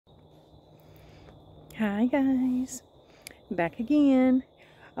Hi guys, back again.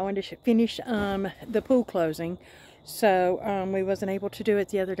 I wanted to finish the pool closing. So we wasn't able to do it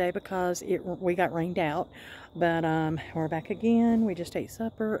the other day because we got rained out. But we're back again. We just ate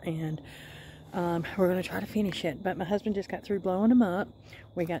supper and we're going to try to finish it. But my husband just got through blowing them up.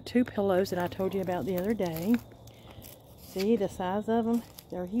 We got 2 pillows that I told you about the other day. See the size of them?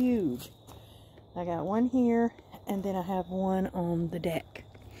 They're huge. I got one here and then I have one on the deck.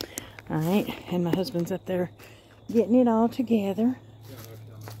 Alright, and my husband's up there getting it all together.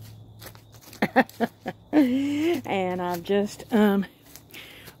 And I've just,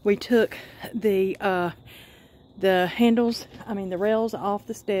 we took the handles, the rails off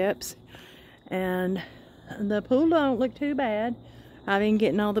the steps, and the pool don't look too bad. I've been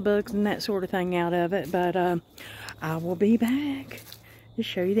getting all the bugs and that sort of thing out of it, but I will be back to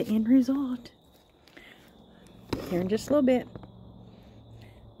show you the end result here in just a little bit.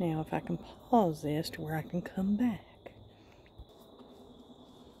 Now, if I can pause this to where I can come back.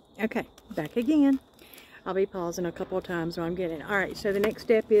 Okay, back again. I'll be pausing a couple of times when I'm getting it. Alright, so the next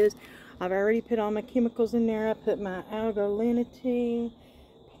step is, I've already put all my chemicals in there. I put my alkalinity,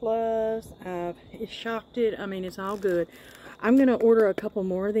 plus I've shocked it. It's all good. I'm going to order a couple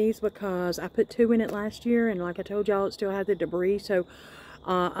more of these because I put 2 in it last year, and like I told y'all, it still had the debris, so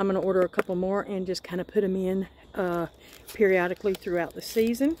I'm going to order a couple more and just kind of put them in periodically throughout the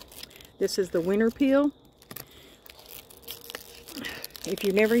season. This is the winter peel. If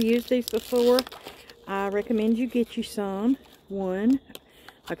you've never used these before, I recommend you get you some. One.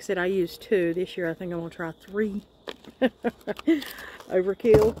 Like I said, I used 2. This year I think I'm going to try 3.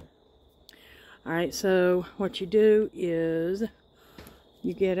 Overkill. Alright, so what you do is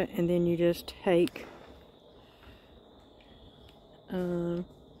you get it and then you just take,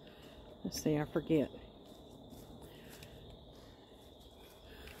 let's see, I forget.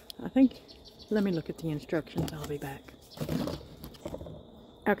 Let me look at the instructions. I'll be back.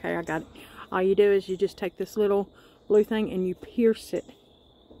 Okay, I got it. All you do is you just take this little blue thing and you pierce it.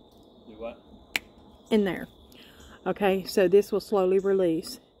 Do what? In there. Okay, so this will slowly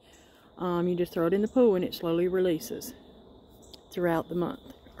release. You just throw it in the pool and it slowly releases throughout the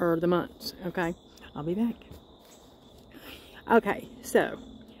month, or the months. Okay, I'll be back. Okay, so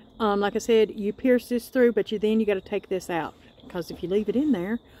like I said, you pierce this through, but then you got to take this out, because if you leave it in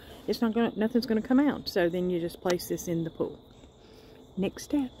there, it's not gonna, nothing's gonna come out. So then you just place this in the pool. Next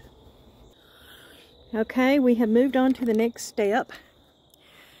step. Okay, we have moved on to the next step,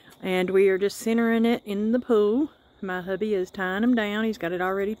 and we are just centering it in the pool. My hubby is tying them down. He's got it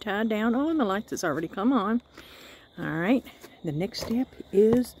already tied down. Oh, and the lights has already come on. Alright, the next step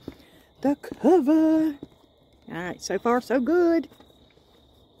is the cover. Alright, so far so good.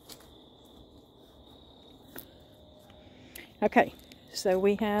 Okay, so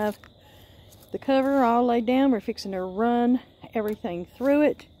we have the cover all laid down. We're fixing to run everything through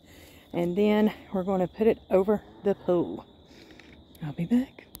it, and then we're going to put it over the pool. I'll be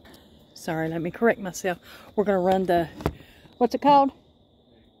back. Sorry, let me correct myself. We're going to run the, what's it called?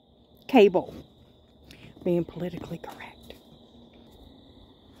 Cable. Being politically correct.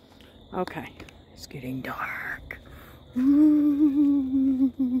 Okay, it's getting dark.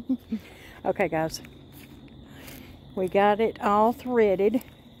 Okay, guys. We got it all threaded.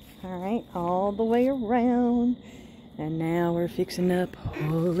 Alright, all the way around. And now we're fixing to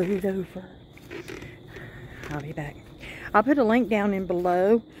pull it over. I'll be back. I'll put a link down in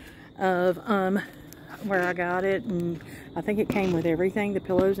below of where I got it, and I think it came with everything, the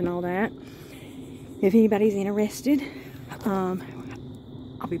pillows and all that. If anybody's interested, I'll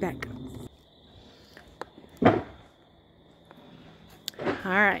be back.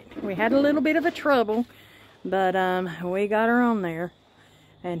 Alright, we had a little bit of a trouble, but we got her on there,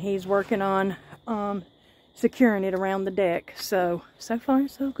 and he's working on securing it around the deck. So far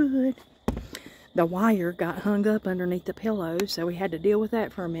so good. The wire got hung up underneath the pillows, so we had to deal with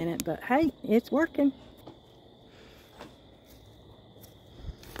that for a minute, but hey, it's working.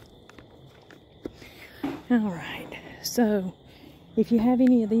 Alright, so if you have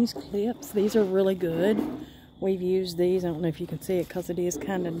any of these clips, these are really good. We've used these. I don't know if you can see it because it is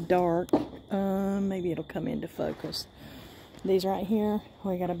kind of dark. Maybe it'll come into focus. These right here,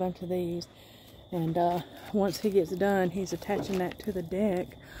 we got a bunch of these. And once he gets done, he's attaching that to the deck.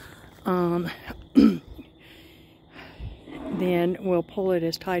 Then we'll pull it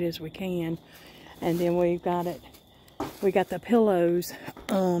as tight as we can, and then we got the pillows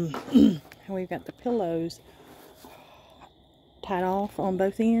we've got the pillows tied off on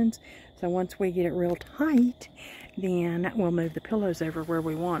both ends. So once we get it real tight, then we'll move the pillows over where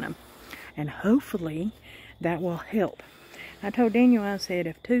we want them, and hopefully that will help. I told Daniel, I said,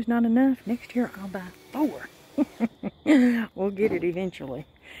 if 2's not enough, next year I'll buy 4. We'll get it eventually.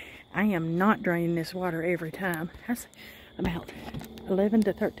 I am not draining this water every time. That's about 11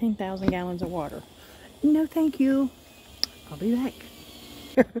 to 13,000 gallons of water. No, thank you. I'll be back.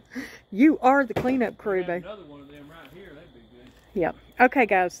 You are the cleanup crew, babe. Another one of them right here. That'd be good. Yep. Okay,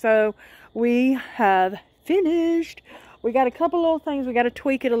 guys. So we have finished. We got a couple little things. We got to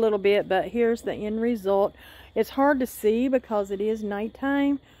tweak it a little bit, but here's the end result. It's hard to see because it is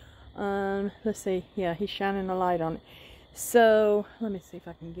nighttime. Let's see. Yeah, he's shining a light on it. So let me see if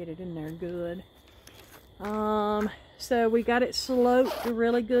I can get it in there good. So we got it sloped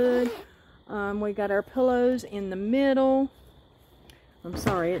really good. We got our pillows in the middle. I'm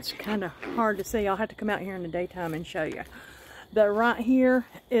sorry, it's kind of hard to see. I'll have to come out here in the daytime and show you. But right here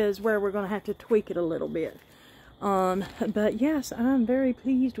is where we're going to have to tweak it a little bit. But yes, I'm very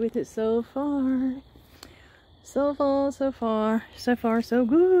pleased with it so far. So far, so far. So far, so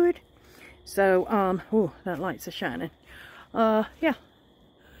good. So, oh, that light's a shining. Yeah.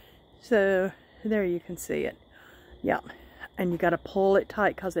 So, there you can see it. Yep. And you got to pull it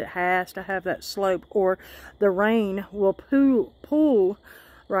tight because it has to have that slope, or the rain will pool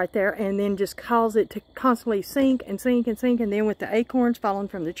right there and then just cause it to constantly sink and sink and sink. And then with the acorns falling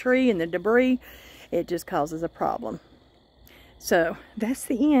from the tree and the debris, it just causes a problem. So that's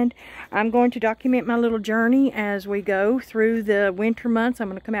the end. I'm going to document my little journey as we go through the winter months. I'm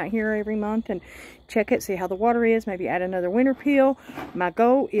going to come out here every month and check it, see how the water is, maybe add another winter peel. My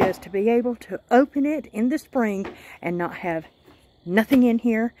goal is to be able to open it in the spring and not have nothing in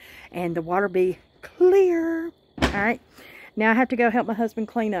here and the water be clear. All right. Now I have to go help my husband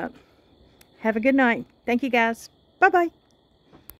clean up. Have a good night. Thank you, guys. Bye-bye.